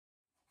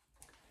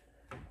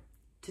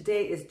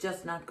Today is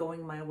just not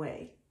going my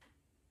way.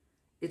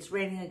 It's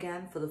raining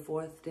again for the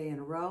 4th day in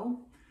a row.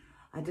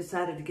 I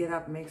decided to get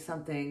up and make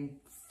something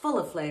full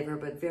of flavor,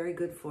 but very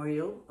good for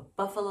you. A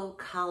buffalo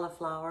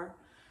cauliflower,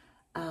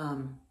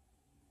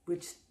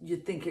 which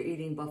you'd think you're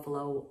eating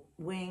buffalo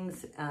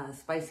wings,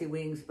 spicy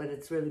wings, but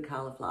it's really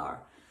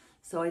cauliflower.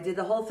 So I did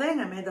the whole thing.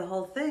 I made the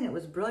whole thing. It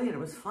was brilliant. It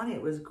was funny.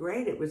 It was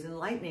great. It was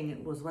enlightening.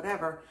 It was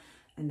whatever.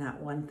 And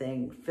that one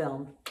thing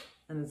filmed,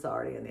 and it's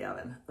already in the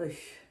oven. Ugh.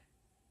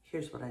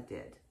 Here's what I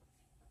did.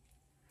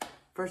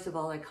 First of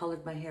all, I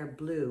colored my hair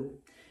blue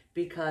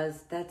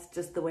because that's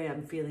just the way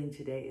I'm feeling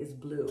today, is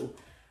blue.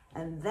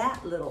 And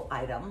that little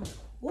item,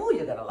 oh,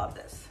 you're gonna love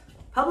this.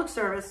 Public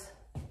service,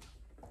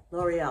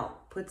 L'Oreal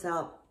puts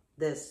out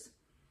this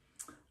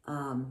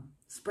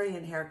spray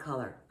and hair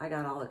color. I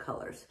got all the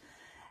colors.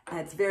 And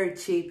it's very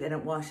cheap and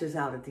it washes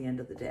out at the end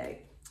of the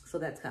day. So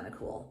that's kind of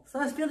cool. So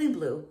I was feeling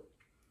blue.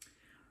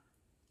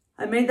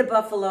 I made the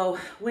buffalo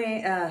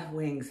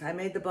wings. I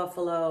made the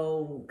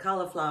buffalo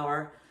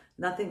cauliflower.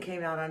 Nothing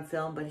came out on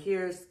film, but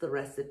here's the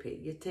recipe.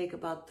 You take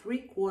about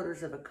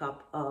 3/4 of a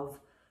cup of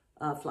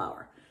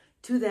flour.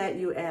 To that,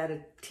 you add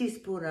a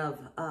teaspoon of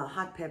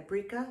hot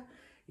paprika.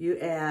 You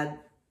add a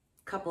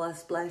couple of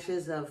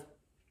splashes of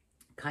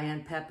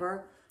cayenne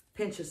pepper,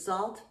 pinch of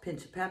salt,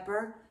 pinch of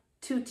pepper,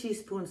 2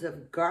 teaspoons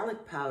of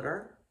garlic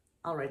powder.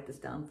 I'll write this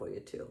down for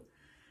you too.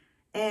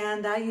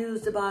 And I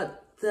used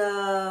about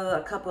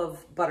a cup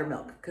of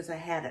buttermilk because I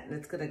had it and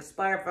it's going to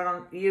expire if I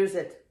don't use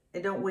it. I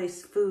don't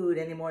waste food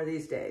anymore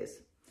these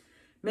days.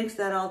 Mix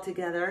that all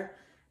together,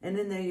 and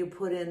in there you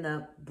put in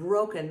the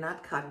broken,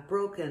 not cut,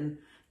 broken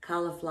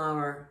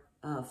cauliflower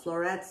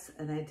florets,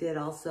 and I did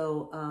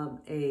also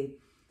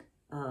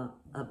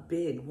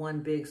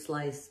one big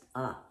sliced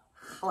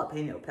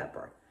jalapeno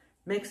pepper.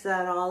 Mix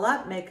that all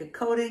up, make a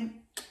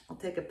coating. I'll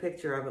take a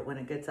picture of it when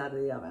it gets out of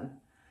the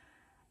oven.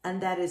 And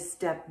that is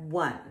step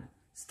 1.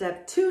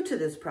 Step 2 to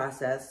this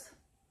process,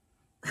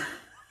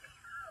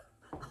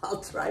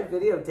 I'll try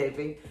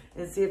videotaping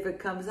and see if it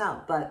comes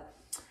out. But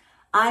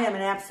I am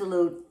an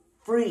absolute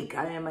freak.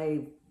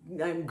 I'm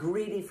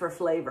greedy for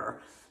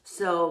flavor.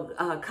 So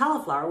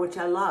cauliflower, which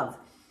I love,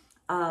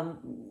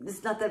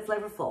 it's not that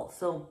flavorful.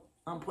 So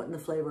I'm putting the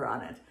flavor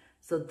on it.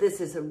 So this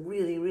is a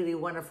really, really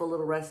wonderful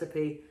little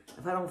recipe.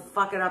 If I don't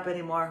fuck it up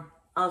anymore,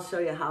 I'll show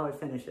you how it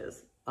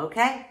finishes.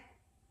 Okay?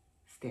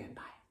 Stand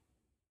by.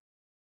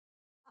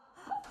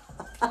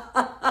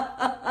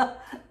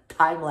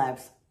 Time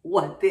lapse.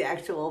 What the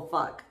actual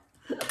fuck?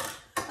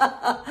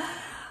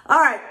 All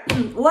right.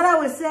 What I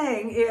was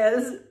saying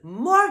is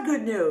more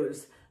good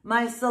news.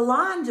 My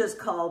salon just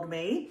called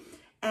me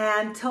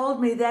and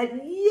told me that,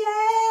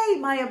 yay,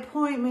 my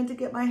appointment to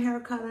get my hair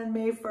cut on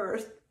May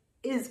 1st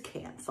is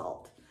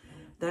canceled.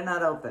 They're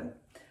not open.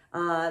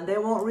 They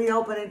won't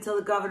reopen until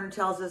the governor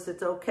tells us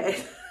it's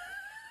okay.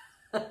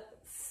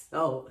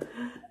 So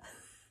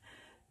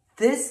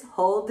this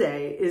whole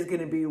day is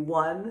going to be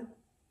one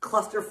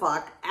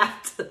clusterfuck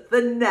after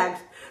the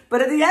next.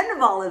 But at the end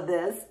of all of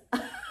this,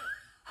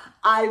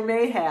 I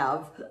may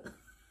have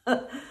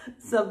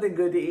something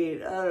good to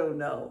eat. I don't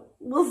know.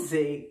 We'll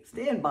see.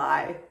 Stand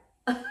by.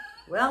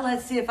 Well,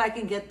 let's see if I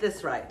can get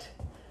this right.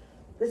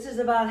 This is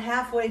about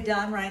halfway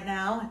done right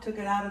now. I took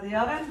it out of the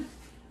oven,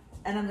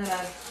 and I'm going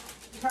to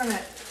turn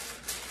it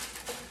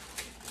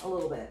a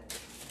little bit,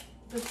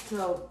 just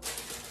so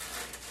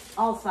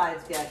all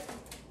sides get,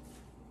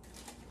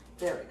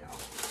 there we go,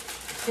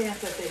 a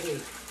chance at the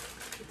heat.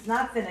 It's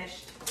not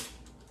finished,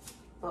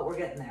 but we're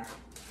getting there.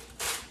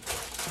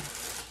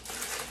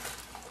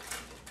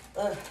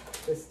 Ugh,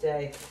 this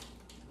day.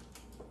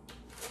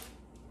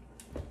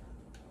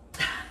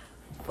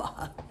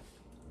 Fuck.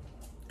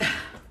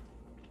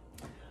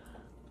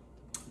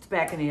 It's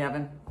back in the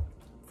oven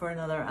for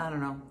another, I don't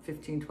know,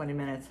 15, 20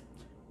 minutes.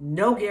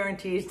 No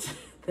guarantees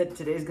that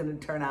today's gonna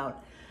turn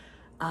out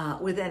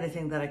with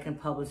anything that I can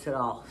publish at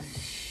all.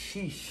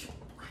 Sheesh.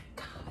 My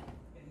God.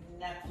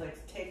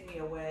 Netflix, take me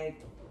away.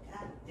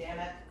 God damn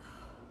it.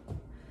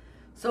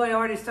 So I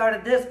already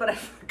started this, but I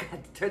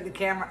forgot to turn the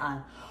camera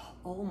on.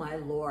 Oh my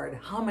Lord,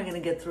 how am I gonna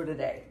get through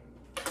today?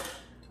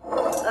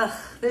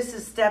 This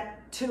is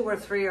step 2 or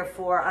 3 or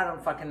 4, I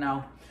don't fucking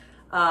know.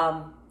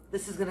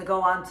 This is gonna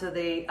go on to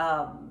the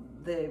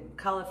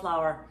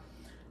cauliflower.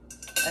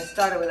 I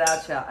started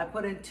without you. I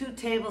put in 2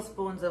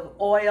 tablespoons of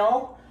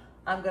oil.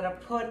 I'm gonna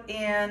put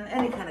in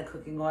any kind of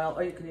cooking oil,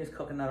 or you can use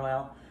coconut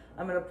oil.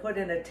 I'm gonna put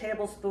in a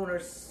tablespoon or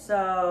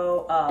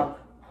so of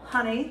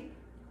honey.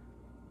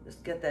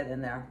 Just get that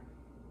in there.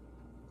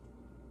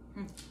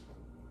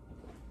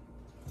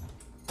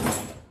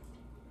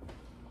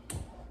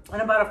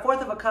 And about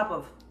 1/4 of a cup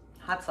of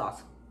hot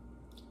sauce.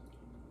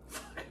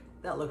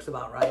 That looks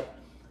about right.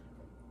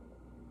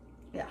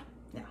 Yeah,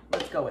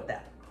 let's go with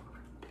that.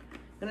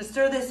 I'm gonna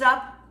stir this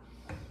up,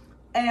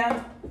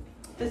 and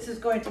this is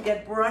going to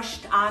get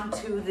brushed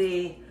onto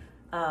the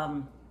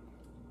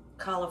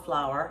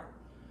cauliflower,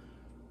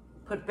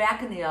 put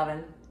back in the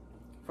oven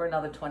for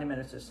another 20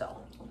 minutes or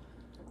so.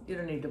 You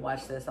don't need to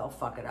watch this, I'll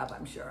fuck it up,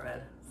 I'm sure of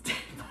it.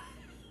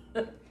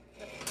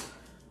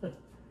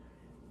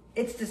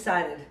 it's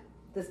decided.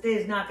 This day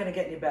is not gonna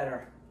get any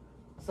better.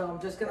 So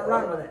I'm just gonna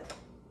run with it.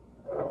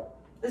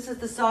 This is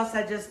the sauce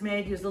I just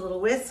made. Use a little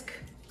whisk.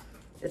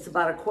 It's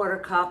about a 1/4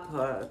 cup,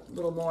 a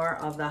little more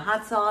of the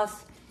hot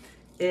sauce.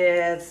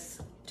 It's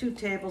 2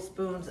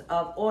 tablespoons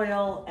of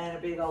oil and a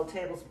big old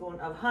tablespoon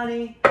of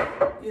honey.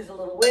 Use a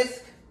little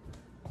whisk.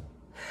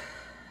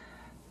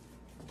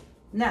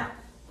 Now,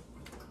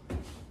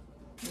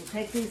 we'll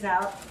take these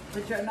out,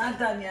 which are not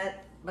done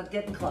yet, but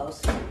getting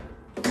close.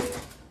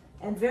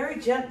 And very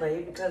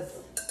gently, because,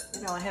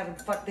 you know, I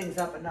haven't fucked things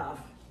up enough,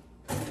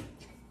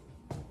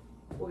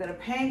 we're gonna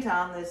paint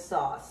on this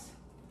sauce.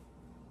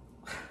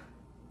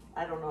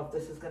 I don't know if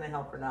this is gonna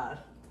help or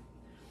not.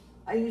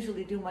 I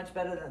usually do much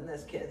better than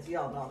this, kids.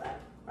 Y'all know that,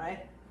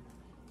 right?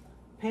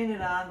 Paint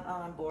it on.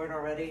 Oh, I'm bored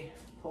already.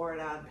 Pour it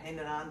on, paint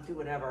it on, do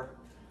whatever.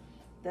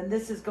 Then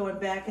this is going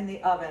back in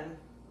the oven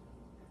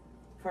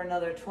for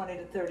another 20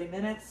 to 30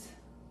 minutes.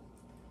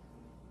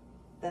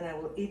 Then I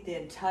will eat the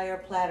entire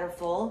platter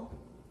full.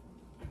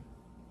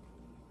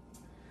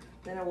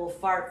 Then I will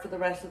fart for the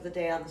rest of the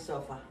day on the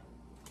sofa.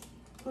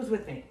 Who's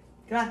with me?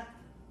 Come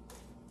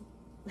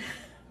on.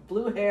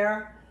 Blue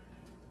hair,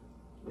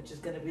 which is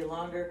going to be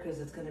longer because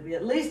it's going to be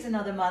at least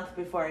another month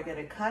before I get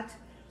it cut.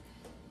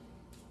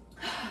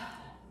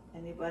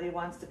 Anybody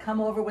wants to come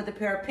over with a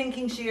pair of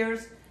pinking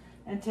shears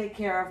and take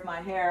care of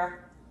my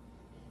hair,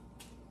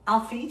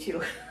 I'll feed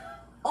you.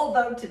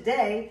 Although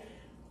today,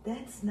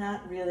 that's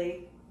not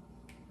really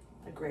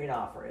a great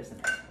offer, isn't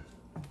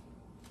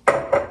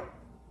it?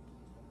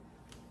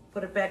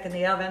 Put it back in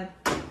the oven.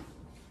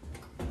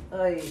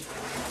 Oy,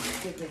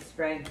 give me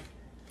strength.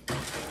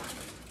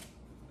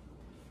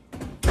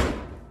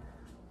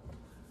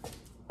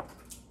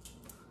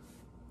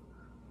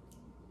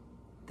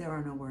 There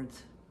are no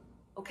words.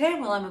 Okay,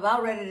 well, I'm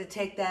about ready to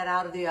take that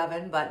out of the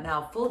oven, but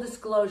now full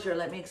disclosure,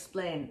 let me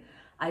explain.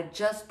 I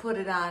just put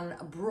it on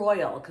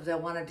broil because I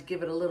wanted to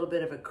give it a little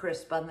bit of a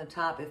crisp on the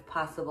top if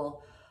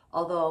possible,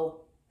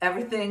 although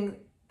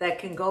everything that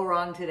can go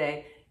wrong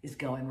today is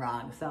going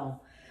wrong.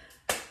 So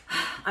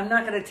I'm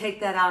not going to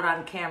take that out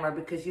on camera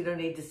because you don't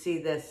need to see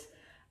this.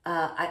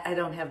 I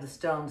don't have the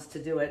stones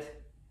to do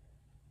it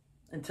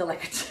until I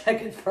can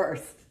check it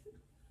first.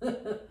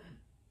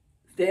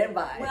 Stand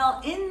by.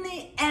 Well, in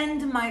the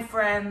end, my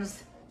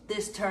friends,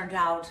 this turned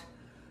out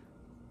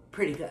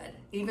pretty good.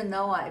 Even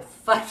though I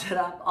fucked it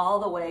up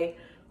all the way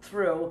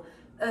through,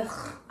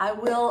 I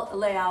will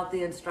lay out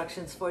the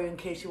instructions for you in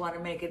case you want to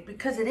make it,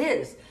 because it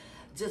is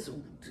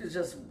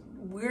just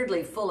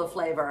weirdly full of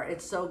flavor.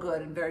 It's so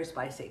good and very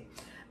spicy.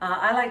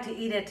 I like to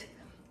eat it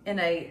in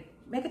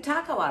make a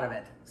taco out of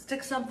it.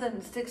 Stick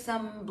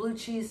some blue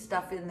cheese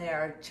stuff in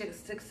there.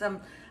 Stick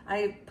some,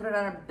 I put it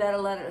on a bed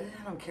of lettuce.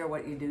 I don't care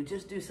what you do,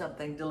 just do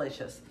something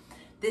delicious.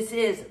 This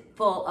is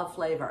full of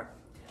flavor.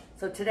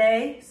 So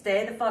today,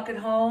 stay the fuck at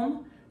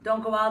home.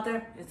 Don't go out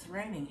there. It's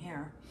raining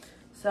here.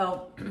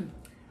 So,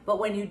 but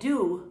when you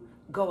do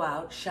go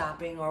out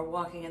shopping or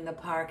walking in the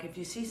park, if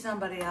you see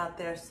somebody out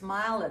there,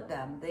 smile at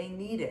them. They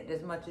need it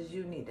as much as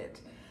you need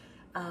it.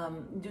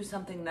 Do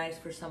something nice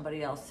for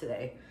somebody else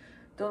today.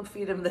 Don't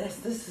feed them this.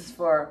 This is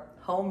for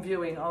home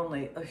viewing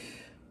only. Ugh.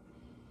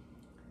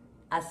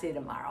 I'll see you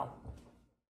tomorrow.